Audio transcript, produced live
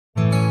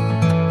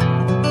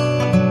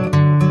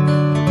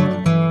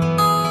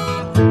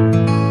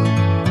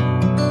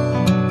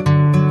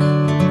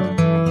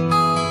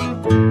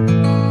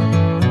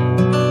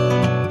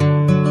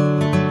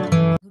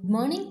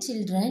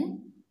children.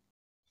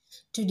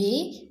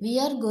 Today we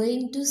are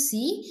going to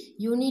see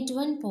Unit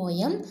 1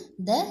 poem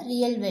The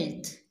Real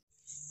Wealth.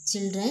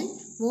 Children,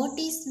 what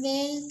is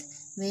wealth?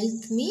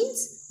 Wealth means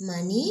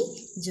money,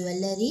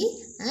 jewelry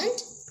and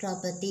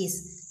properties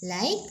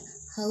like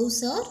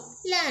house or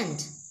land.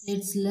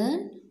 Let's learn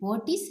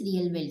what is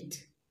real wealth.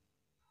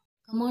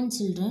 Come on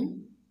children.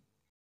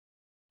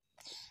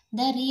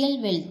 The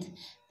real wealth.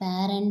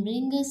 Parent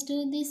bring us to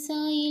this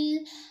soil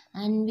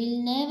and will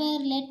never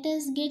let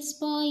us get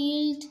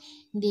spoiled.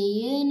 They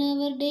earn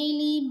our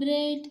daily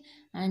bread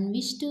and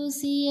wish to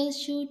see us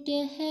shoot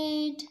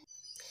ahead.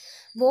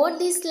 What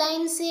this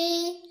line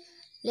say?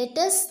 Let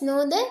us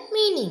know the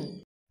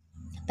meaning.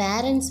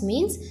 Parents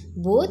means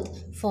both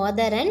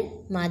father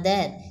and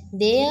mother.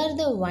 They are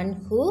the one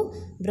who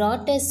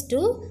brought us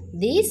to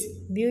this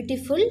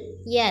beautiful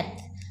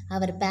earth.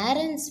 Our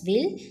parents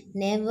will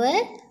never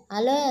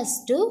allow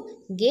us to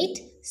get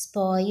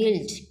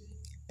spoiled.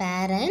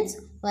 Parents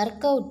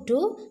work out to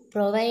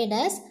provide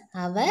us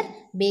our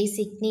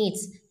basic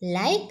needs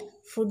like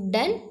food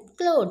and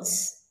clothes.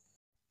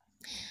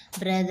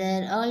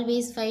 Brother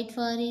always fight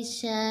for his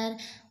share,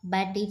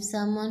 but if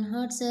someone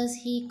hurts us,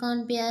 he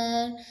can't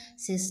bear.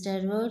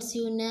 Sister words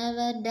you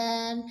never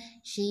dare,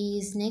 she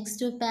is next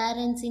to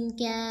parents in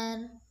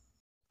care.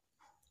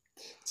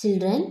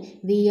 Children,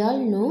 we all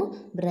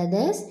know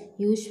brothers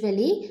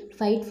usually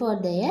fight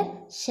for their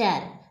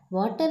share.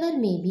 Whatever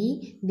may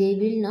be, they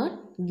will not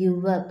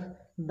give up.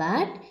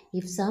 But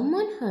if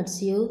someone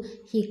hurts you,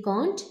 he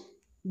can't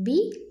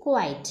be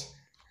quiet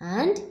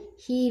and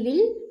he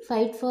will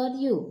fight for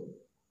you.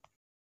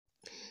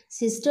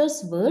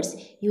 Sister's words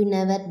you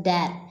never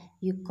dare.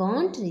 You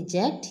can't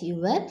reject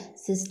your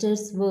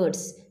sister's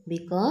words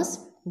because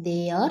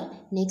they are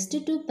next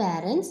to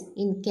parents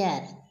in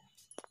care.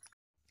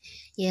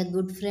 A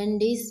good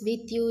friend is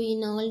with you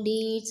in all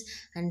deeds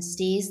and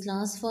stays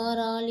last for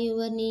all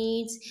your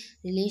needs.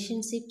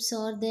 Relationships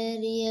are the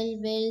real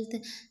wealth.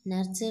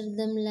 Nurture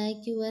them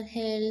like your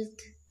health.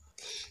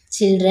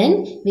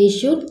 Children, we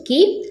should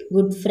keep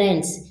good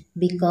friends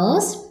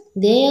because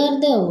they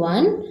are the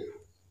one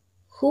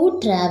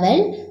who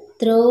travel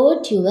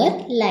throughout your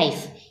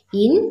life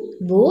in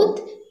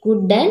both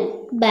good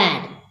and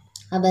bad.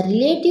 Our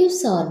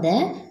relatives are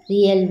the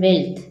real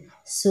wealth.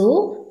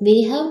 So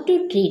we have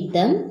to treat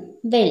them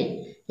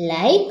well,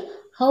 like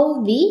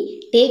how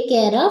we take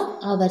care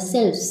of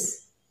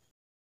ourselves.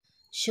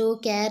 Show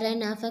care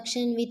and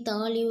affection with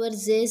all your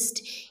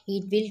zest.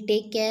 It will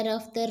take care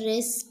of the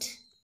rest.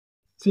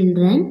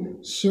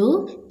 Children,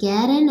 show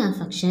care and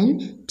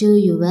affection to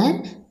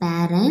your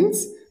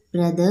parents,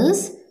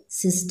 brothers,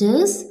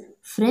 sisters,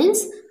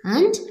 friends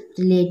and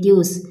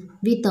relatives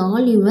with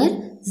all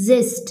your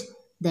zest,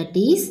 that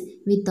is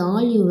with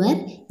all your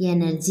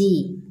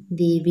energy.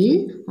 They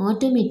will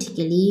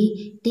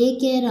automatically take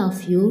care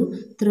of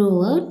you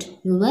throughout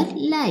your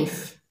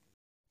life.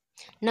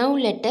 Now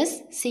let us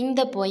sing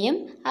the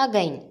poem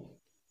again.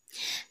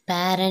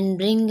 Parent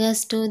bring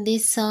us to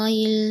this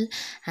soil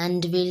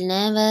and will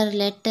never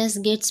let us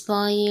get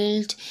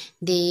spoiled.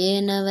 They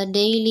earn our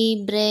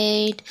daily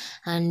bread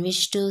and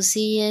wish to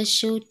see us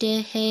shoot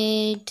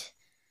ahead.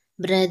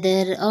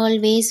 Brother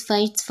always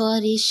fights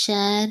for his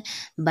share,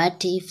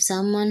 but if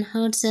someone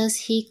hurts us,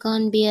 he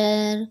can't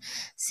bear.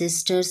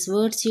 Sister's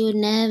words you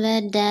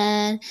never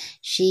dare,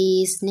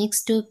 she is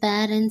next to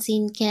parents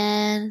in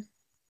care.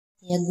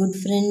 A good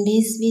friend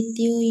is with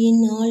you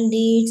in all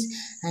deeds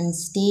and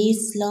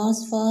stays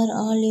lost for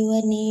all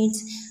your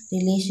needs.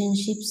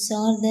 Relationships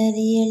are the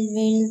real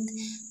wealth.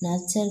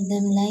 Nurture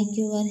them like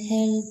your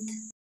health.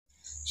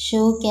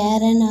 Show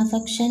care and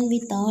affection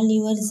with all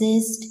your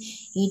zest.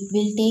 It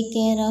will take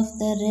care of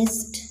the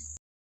rest.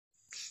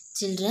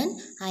 Children,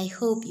 I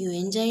hope you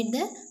enjoyed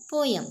the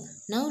poem.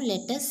 Now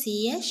let us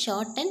see a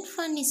short and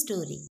funny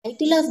story. The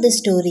title of the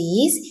story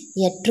is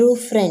A True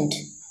Friend.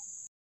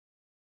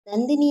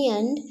 Nandini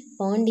and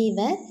Pondi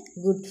were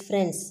good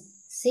friends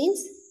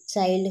since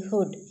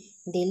childhood.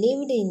 They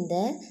lived in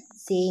the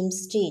same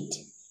street.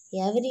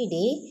 Every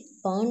day,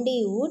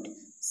 Pondi would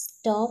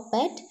stop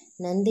at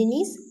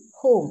Nandini's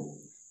home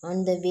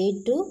on the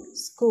way to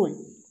school.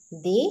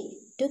 They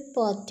took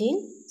part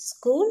in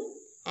school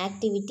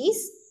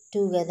activities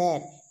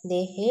together.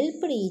 They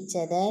helped each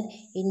other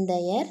in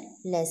their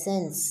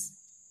lessons.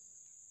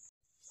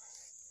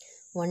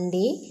 One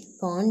day,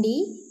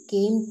 Pondi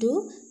came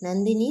to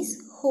Nandini's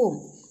home.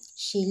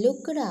 She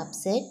looked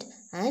upset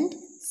and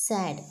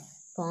sad.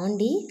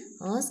 Pondi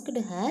asked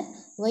her,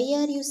 "Why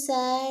are you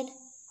sad?"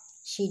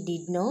 She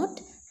did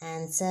not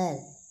answer.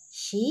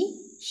 She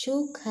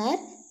shook her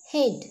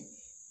head.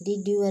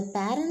 "Did your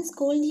parents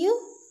scold you?"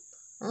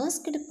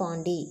 asked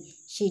Pondi.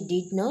 She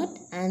did not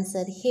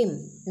answer him.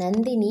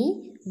 Nandini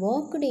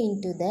walked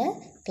into the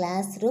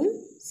classroom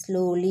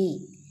slowly.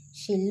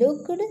 She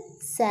looked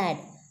sad.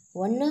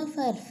 One of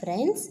her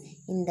friends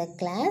in the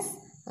class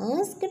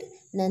asked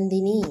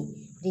Nandini,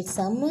 "Did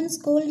someone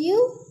scold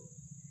you?"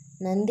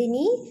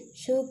 Nandini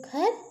shook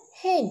her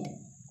head.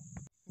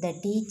 The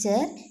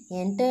teacher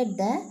entered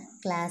the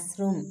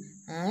classroom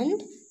and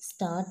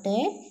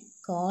started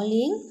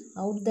calling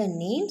out the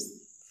names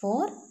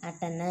for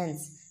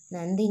attendance.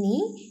 Nandini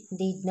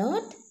did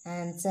not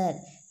answer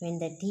when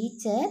the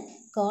teacher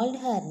called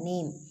her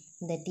name.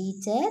 The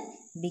teacher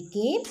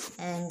became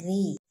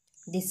angry.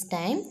 This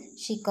time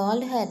she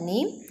called her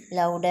name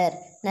louder.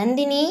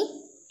 Nandini!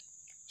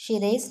 She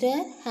raised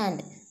her hand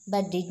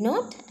but did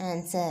not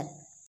answer.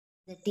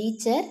 The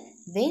teacher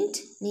went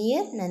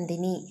near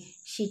Nandini.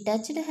 She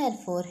touched her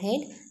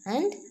forehead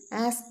and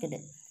asked,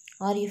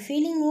 "Are you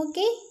feeling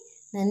okay?"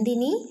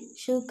 Nandini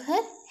shook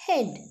her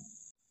head.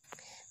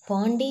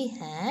 Pondi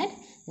had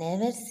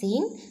never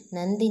seen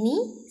Nandini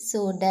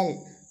so dull,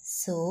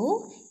 so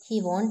he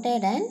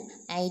wanted an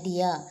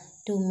idea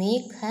to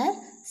make her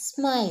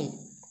smile.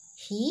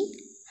 He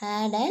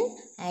had an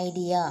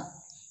idea.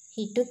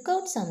 He took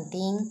out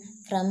something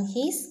from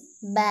his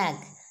bag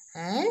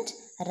and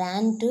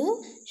ran to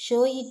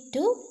show it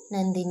to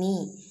Nandini.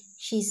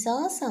 She saw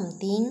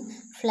something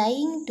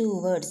flying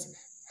towards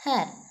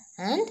her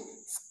and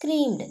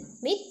screamed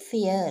with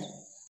fear.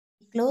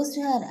 She closed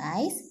her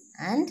eyes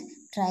and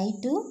tried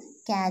to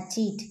catch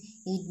it.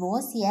 It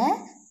was a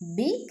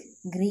big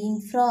green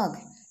frog.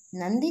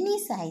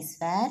 Nandini's eyes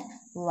were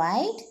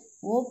wide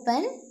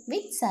open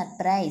with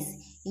surprise.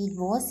 It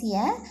was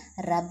a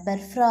rubber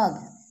frog.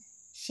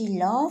 She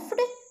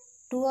laughed.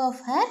 Two of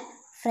her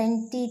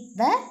front teeth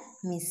were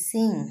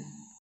missing.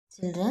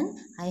 Children,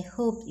 I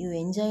hope you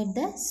enjoyed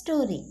the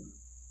story.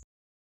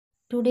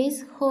 Today's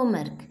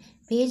homework,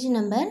 page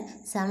number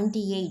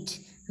 78.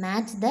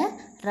 Match the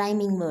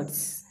rhyming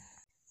words.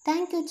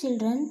 Thank you,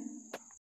 children.